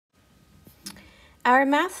Our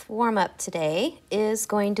math warm-up today is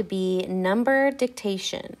going to be number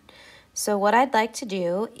dictation. So what I'd like to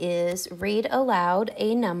do is read aloud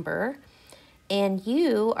a number, and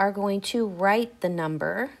you are going to write the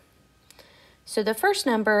number. So the first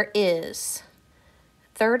number is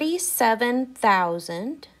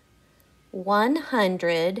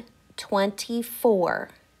 37,124.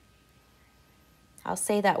 I'll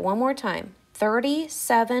say that one more time.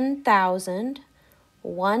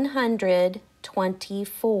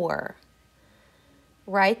 37,124.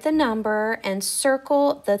 Write the number and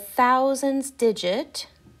circle the thousands digit.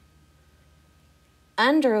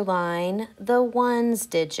 Underline the ones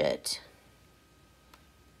digit.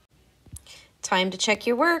 Time to check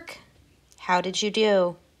your work. How did you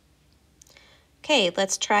do? Okay,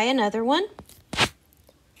 let's try another one.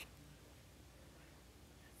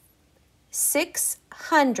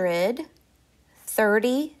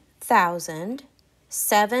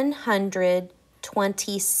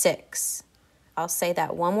 630,726. I'll say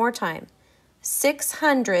that one more time.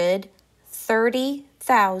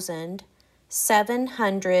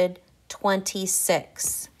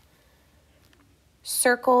 630,726.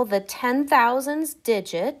 Circle the 10,000s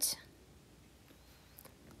digit.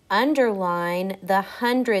 Underline the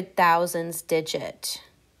 100,000s digit.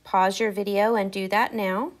 Pause your video and do that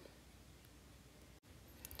now.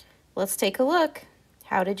 Let's take a look.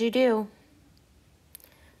 How did you do?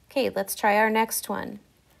 Okay, let's try our next one.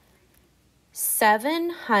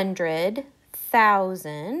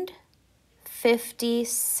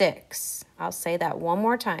 700,056. I'll say that one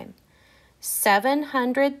more time.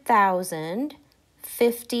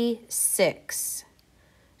 700,056.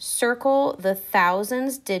 Circle the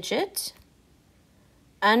thousands digit.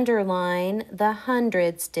 Underline the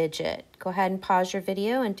hundreds digit. Go ahead and pause your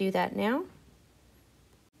video and do that now.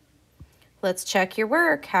 Let's check your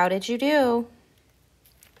work. How did you do?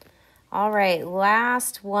 All right,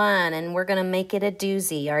 last one, and we're going to make it a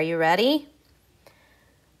doozy. Are you ready?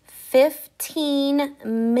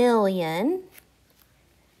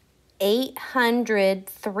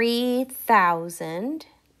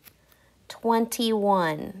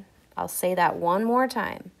 15,803,021. I'll say that one more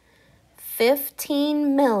time.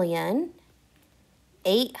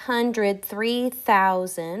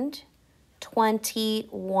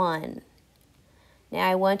 15,803,021. Now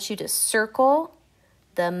I want you to circle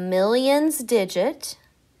the millions digit,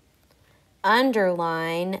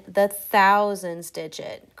 underline the thousands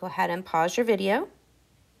digit. Go ahead and pause your video.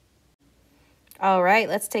 All right,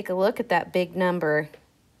 let's take a look at that big number.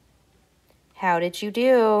 How did you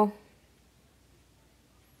do?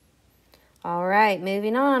 All right,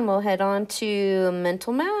 moving on, we'll head on to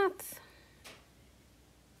mental math,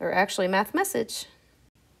 or actually math message.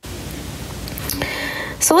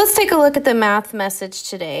 So let's take a look at the math message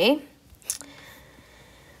today.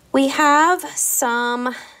 We have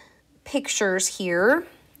some pictures here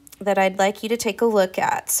that I'd like you to take a look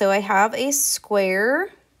at. So I have a square.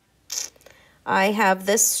 I have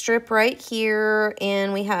this strip right here,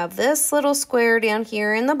 and we have this little square down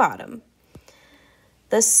here in the bottom.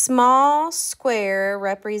 The small square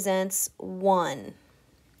represents 1.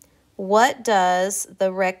 What does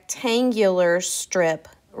the rectangular strip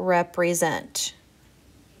represent?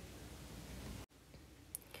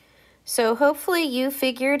 So hopefully you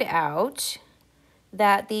figured out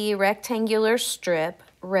that the rectangular strip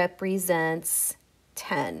represents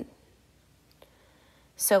 10.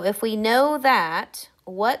 So if we know that,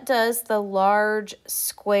 what does the large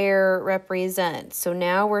square represent? So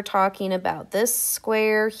now we're talking about this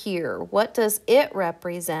square here. What does it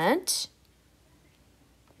represent?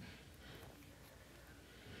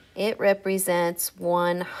 It represents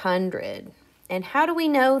 100. And how do we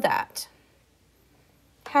know that?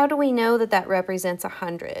 How do we know that that represents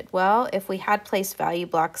 100? Well, if we had place value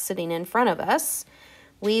blocks sitting in front of us,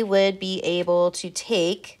 we would be able to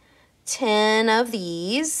take 10 of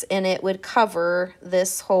these and it would cover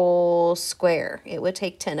this whole square. It would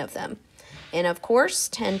take 10 of them. And of course,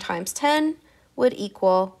 10 times 10 would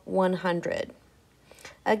equal 100.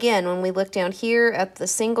 Again, when we look down here at the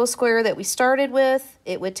single square that we started with,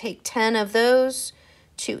 it would take 10 of those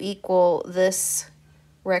to equal this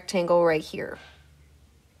rectangle right here.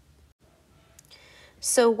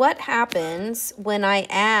 So what happens when I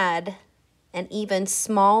add an even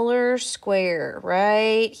smaller square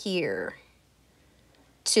right here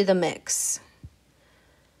to the mix?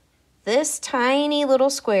 This tiny little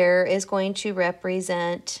square is going to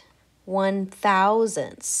represent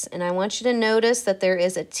 1/1000ths. And I want you to notice that there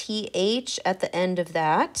is a TH at the end of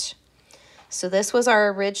that. So this was our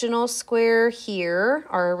original square here,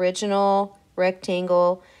 our original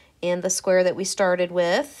rectangle, and the square that we started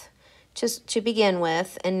with. just to begin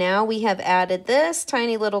with, and now we have added this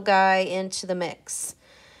tiny little guy into the mix.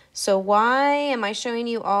 So why am I showing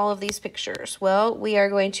you all of these pictures? Well, we are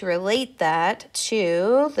going to relate that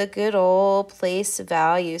to the good old place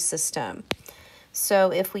value system.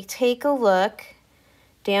 So if we take a look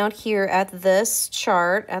down here at this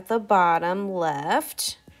chart at the bottom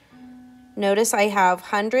left, notice I have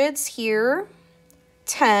hundreds here,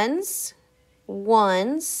 tens,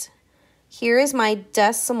 ones. Here is my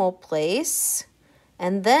decimal place,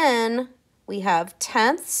 and then we have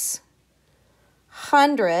tenths,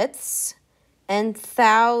 hundredths, and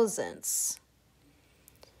thousandths.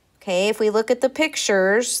 Okay, if we look at the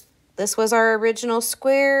pictures, this was our original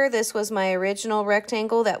square. This was my original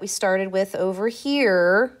rectangle that we started with over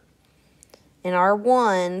here in our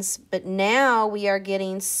ones, but now we are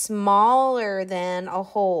getting smaller than a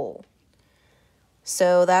whole.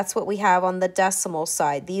 So that's what we have on the decimal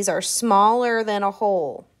side. These are smaller than a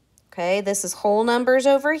whole. Okay, this is whole numbers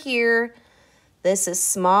over here. This is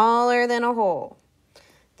smaller than a whole.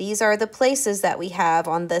 These are the places that we have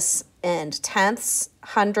on this end, tenths,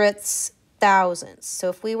 hundredths, thousandths. So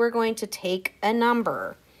if we were going to take a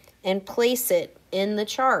number and place it in the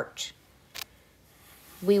chart,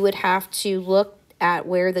 we would have to look at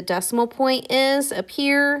where the decimal point is up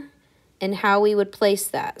here and how we would place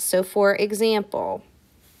that. So for example,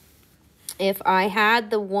 if I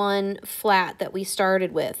had the one flat that we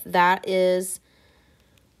started with, that is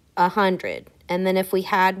 100. And then if we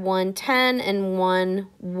had 110 and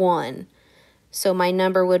 1, so my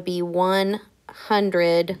number would be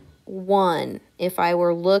 101 if I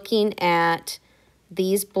were looking at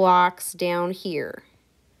these blocks down here.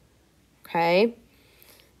 Okay.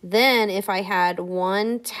 Then if I had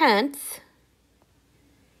 1/10,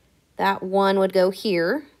 that 1 would go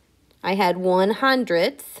here. I had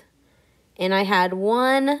 1/100th, and I had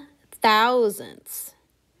 1,000th,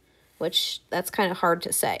 which that's kind of hard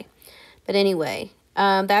to say. But anyway,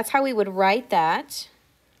 that's how we would write that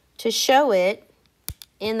to show it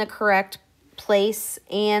in the correct place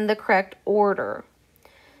and the correct order.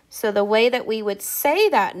 So the way that we would say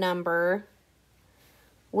that number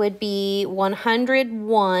would be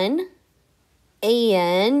 101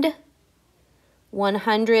 and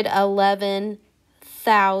 111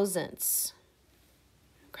 thousandths.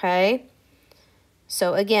 Okay?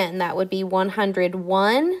 So again, that would be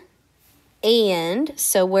 101 and,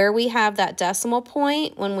 so where we have that decimal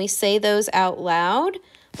point, when we say those out loud,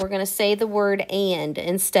 we're going to say the word and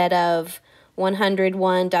instead of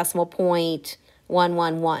 101 decimal point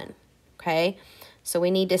 111. Okay? So we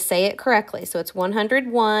need to say it correctly. So it's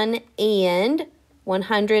 101 and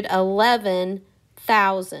 111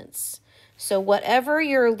 thousandths. So whatever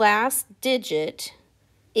your last digit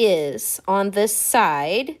is on this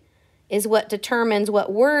side is what determines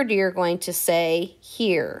what word you're going to say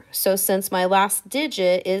here. So since my last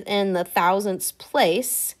digit is in the thousandths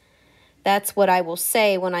place, that's what I will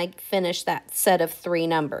say when I finish that set of 3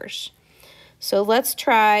 numbers. So let's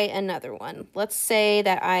try another one. Let's say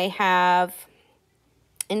that I have,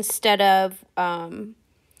 instead of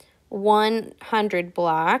 100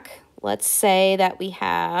 block, let's say that we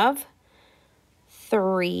have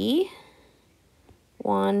 3,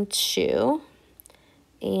 1, 2,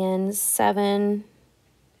 and 7,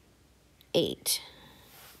 8.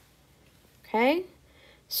 Okay,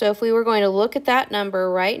 so if we were going to look at that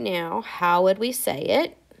number right now, how would we say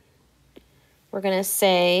it? We're going to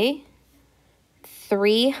say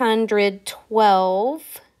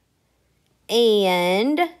 312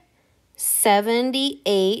 and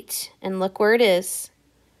 78, and look where it is,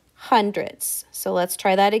 hundredths. So let's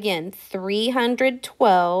try that again,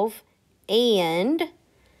 312 and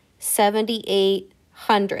 78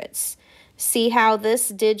 hundredths. See how this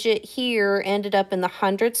digit here ended up in the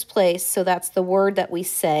hundredths place, so that's the word that we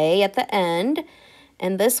say at the end.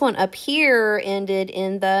 And this one up here ended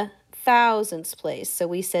in the thousandths place, so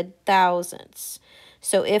we said thousandths.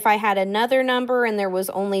 So if I had another number and there was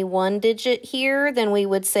only one digit here, then we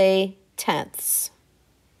would say tenths.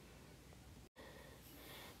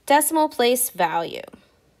 Decimal place value.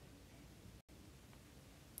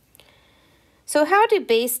 So how do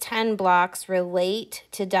base 10 blocks relate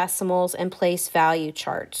to decimals and place value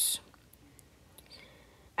charts?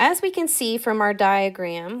 As we can see from our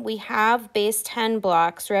diagram, we have base 10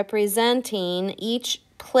 blocks representing each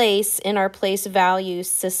place in our place value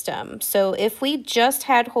system. So if we just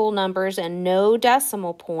had whole numbers and no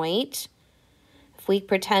decimal point, if we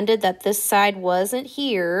pretended that this side wasn't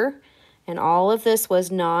here and all of this was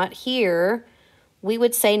not here, we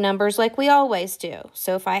would say numbers like we always do.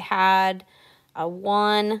 So if I had a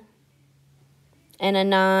 1 and a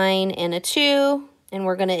 9 and a 2, and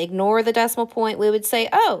we're going to ignore the decimal point, we would say,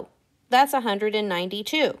 oh, that's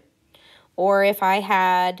 192. Or if I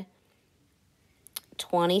had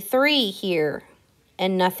 23 here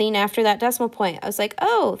and nothing after that decimal point, I was like,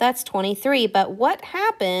 oh, that's 23. But what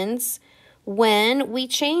happens when we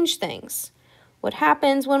change things? What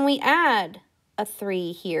happens when we add a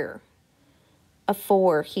 3 here, a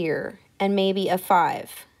 4 here, and maybe a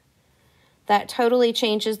 5? That totally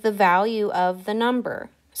changes the value of the number.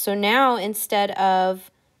 So now instead of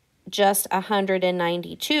just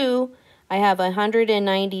 192, I have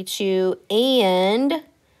 192 and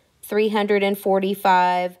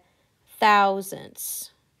 345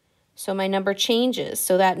 thousandths. So my number changes.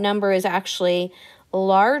 So that number is actually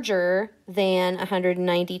larger than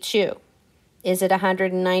 192. Is it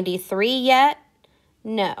 193 yet?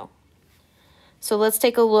 No. So let's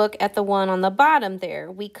take a look at the one on the bottom there.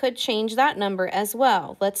 We could change that number as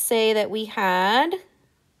well. Let's say that we had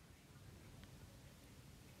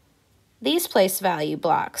these place value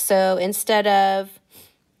blocks. So instead of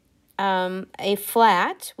a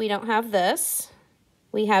flat, we don't have this.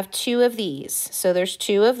 We have 2 of these. So there's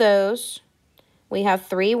 2 of those. We have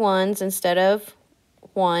 3 ones instead of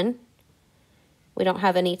 1. We don't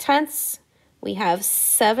have any tenths. We have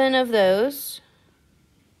 7 of those.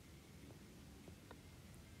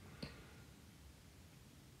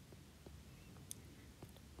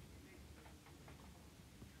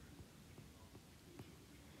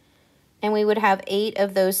 And we would have 8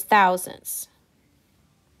 of those thousandths.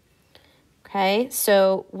 Okay,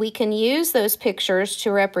 so we can use those pictures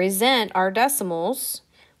to represent our decimals,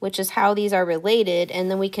 which is how these are related,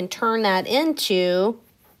 and then we can turn that into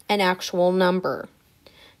an actual number.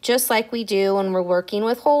 Just like we do when we're working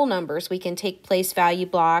with whole numbers, we can take place value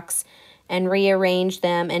blocks and rearrange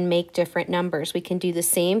them and make different numbers. We can do the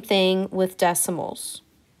same thing with decimals.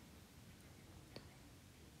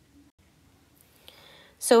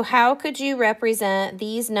 So how could you represent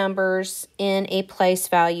these numbers in a place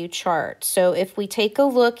value chart? So if we take a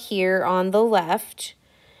look here on the left,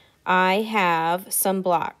 I have some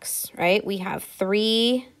blocks, right? We have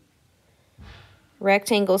 3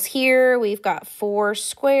 rectangles here. We've got 4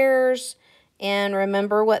 squares. And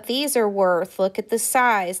remember what these are worth. Look at the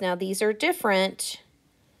size. Now these are different.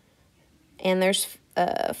 And there's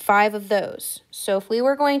 5 of those. So if we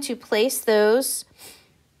were going to place those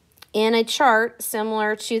in a chart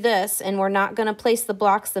similar to this, and we're not going to place the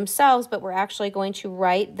blocks themselves, but we're actually going to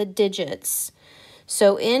write the digits.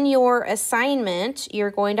 So in your assignment,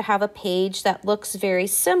 you're going to have a page that looks very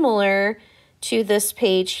similar to this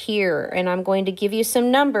page here, and I'm going to give you some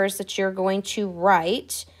numbers that you're going to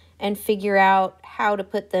write and figure out how to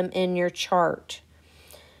put them in your chart.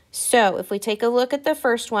 So if we take a look at the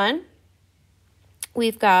first one,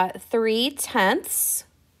 we've got 3/10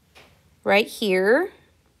 right here.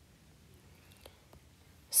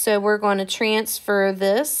 So we're going to transfer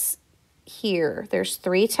this here. There's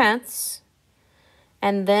 3/10.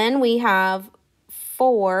 And then we have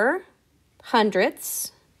 4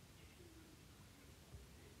 hundredths.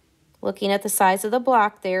 Looking at the size of the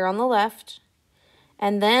block there on the left.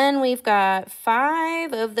 And then we've got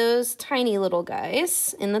 5 of those tiny little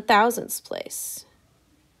guys in the thousandths place.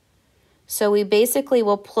 So we basically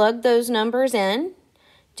will plug those numbers in.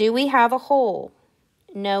 Do we have a whole?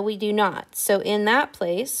 No, we do not. So in that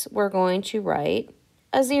place, we're going to write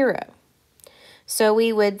a 0. So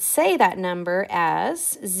we would say that number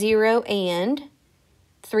as 0 and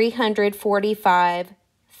 345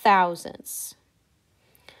 thousandths.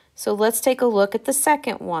 So let's take a look at the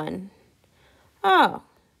second one. Oh,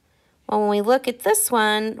 well, when we look at this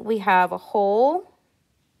one, we have a whole,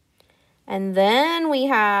 and then we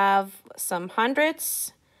have some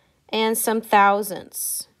hundredths and some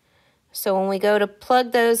thousandths. So when we go to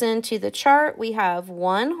plug those into the chart, we have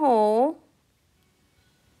 1 whole.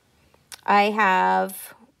 I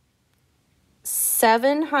have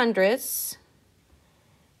 7 hundredths,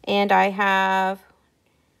 and I have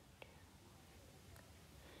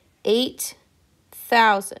 8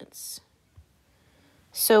 thousandths.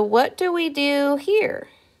 So what do we do here?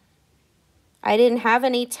 I didn't have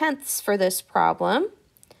any tenths for this problem.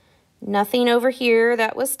 Nothing over here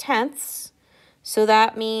that was tenths. So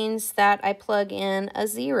that means that I plug in a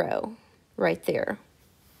 0 right there.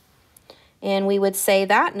 And we would say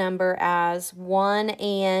that number as 1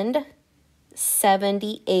 and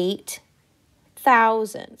 78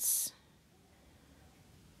 thousandths.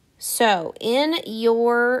 So in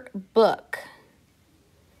your book,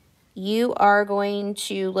 you are going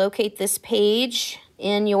to locate this page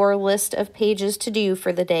in your list of pages to do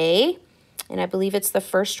for the day. And I believe it's the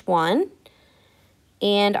first one.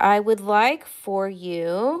 And I would like for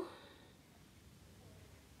you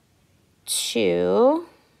to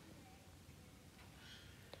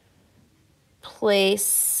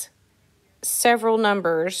place several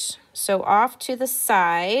numbers. So off to the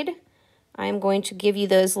side, I'm going to give you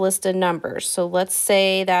those list of numbers. So let's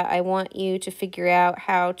say that I want you to figure out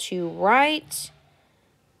how to write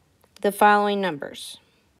the following numbers.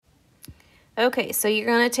 Okay, so you're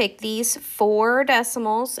going to take these 4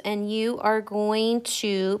 decimals and you are going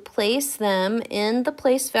to place them in the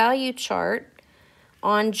place value chart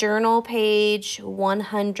on journal page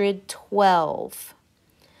 112.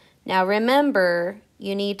 Now remember,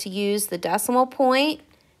 you need to use the decimal point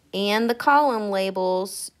and the column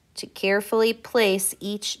labels to carefully place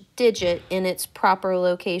each digit in its proper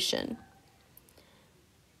location.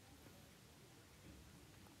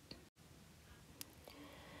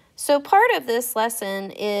 So part of this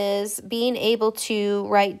lesson is being able to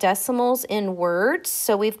write decimals in words.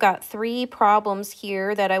 So we've got 3 problems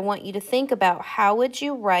here that I want you to think about. How would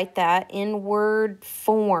you write that in word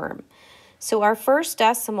form? So our first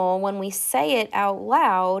decimal, when we say it out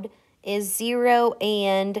loud, is 0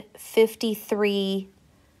 and 53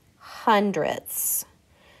 hundredths.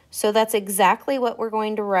 So that's exactly what we're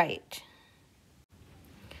going to write.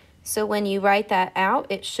 So when you write that out,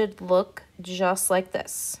 it should look just like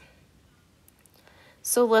this.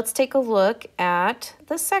 So let's take a look at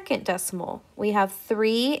the second decimal. We have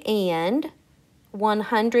 3 and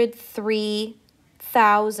 103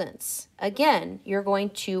 thousandths. Again, you're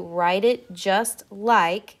going to write it just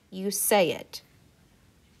like you say it.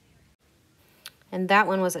 And that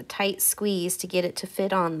one was a tight squeeze to get it to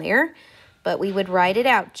fit on there, but we would write it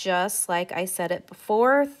out just like I said it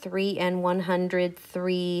before, 3 and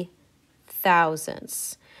 103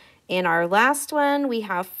 thousandths. In our last one, we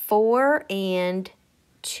have 4 and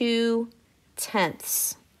 2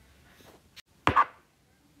 tenths.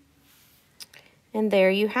 And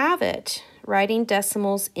there you have it, writing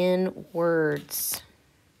decimals in words.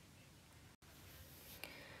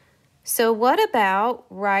 So what about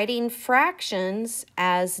writing fractions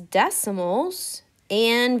as decimals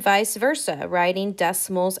and vice versa, writing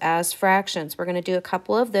decimals as fractions? We're going to do a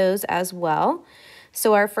couple of those as well.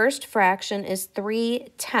 So our first fraction is 3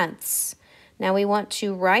 tenths. Now we want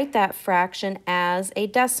to write that fraction as a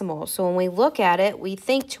decimal. So when we look at it, we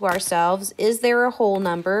think to ourselves, is there a whole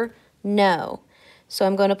number? No. So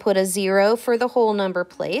I'm going to put a 0 for the whole number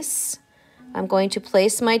place. I'm going to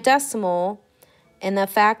place my decimal, and the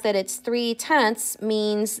fact that it's 3 tenths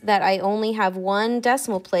means that I only have 1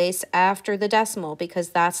 decimal place after the decimal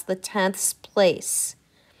because that's the tenths place.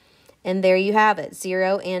 And there you have it,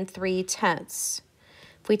 0 and 3 tenths.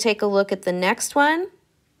 If we take a look at the next one,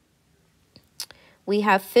 we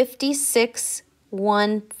have 56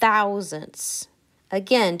 1,000ths.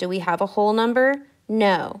 Again, do we have a whole number?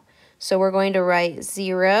 No. So we're going to write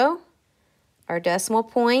 0, our decimal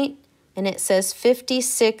point, and it says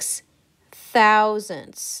 56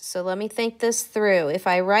 thousandths. So let me think this through. If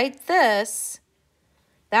I write this,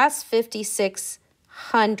 that's 56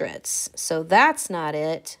 hundredths. So that's not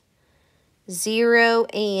it. 0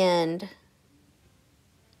 and,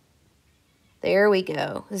 there we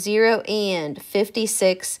go, 0 and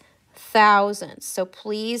 56 thousandths. So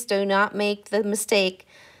please do not make the mistake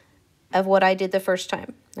of what I did the first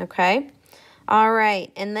time, okay? All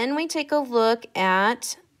right, and then we take a look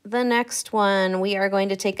at the next one. We are going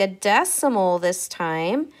to take a decimal this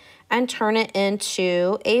time and turn it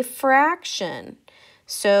into a fraction.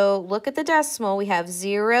 So look at the decimal. We have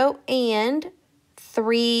 0 and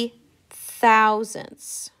 3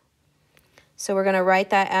 thousandths. So we're going to write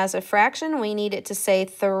that as a fraction. We need it to say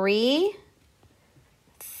 3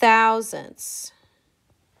 thousandths.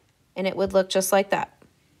 And it would look just like that.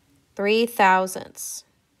 3 thousandths.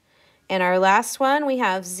 And our last one, we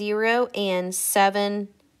have 0 and 7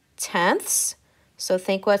 tenths. So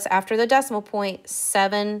think what's after the decimal point,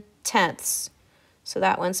 7 tenths. So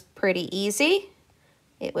that one's pretty easy.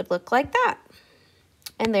 It would look like that.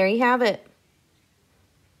 And there you have it.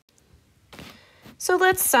 So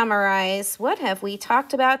let's summarize. What have we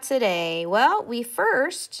talked about today? Well, we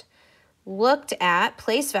first looked at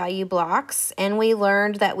place value blocks, and we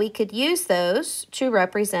learned that we could use those to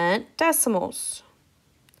represent decimals.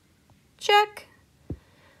 Check.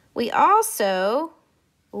 We also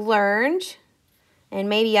learned, and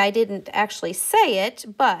maybe I didn't actually say it,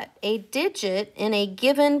 but a digit in a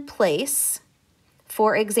given place,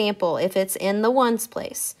 for example, if it's in the ones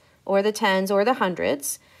place, or the tens, or the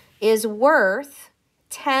hundreds, is worth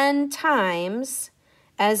 10 times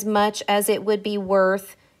as much as it would be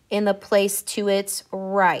worth in the place to its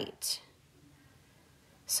right.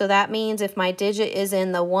 So that means if my digit is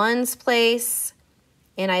in the ones place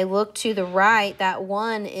and I look to the right, that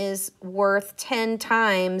 1 is worth 10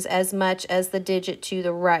 times as much as the digit to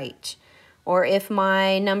the right. Or if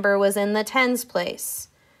my number was in the tens place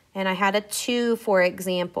and I had a 2, for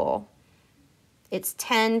example, it's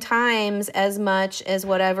 10 times as much as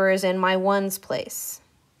whatever is in my ones place.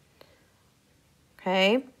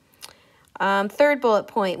 Okay. Third bullet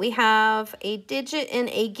point, we have a digit in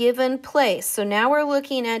a given place. So now we're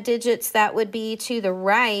looking at digits that would be to the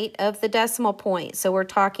right of the decimal point. So we're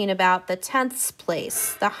talking about the tenths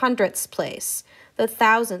place, the hundredths place, the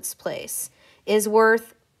thousandths place is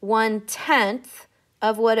worth 1/10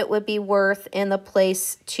 of what it would be worth in the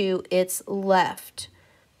place to its left.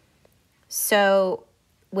 So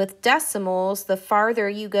with decimals, the farther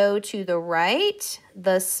you go to the right,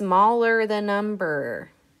 the smaller the number.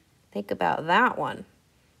 Think about that one,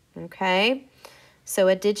 okay? So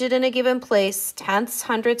a digit in a given place, tenths,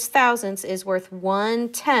 hundredths, thousandths, is worth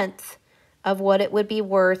 1/10 of what it would be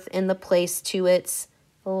worth in the place to its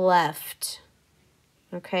left.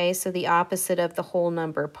 Okay, so the opposite of the whole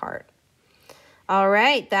number part. All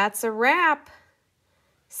right, that's a wrap.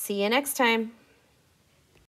 See you next time.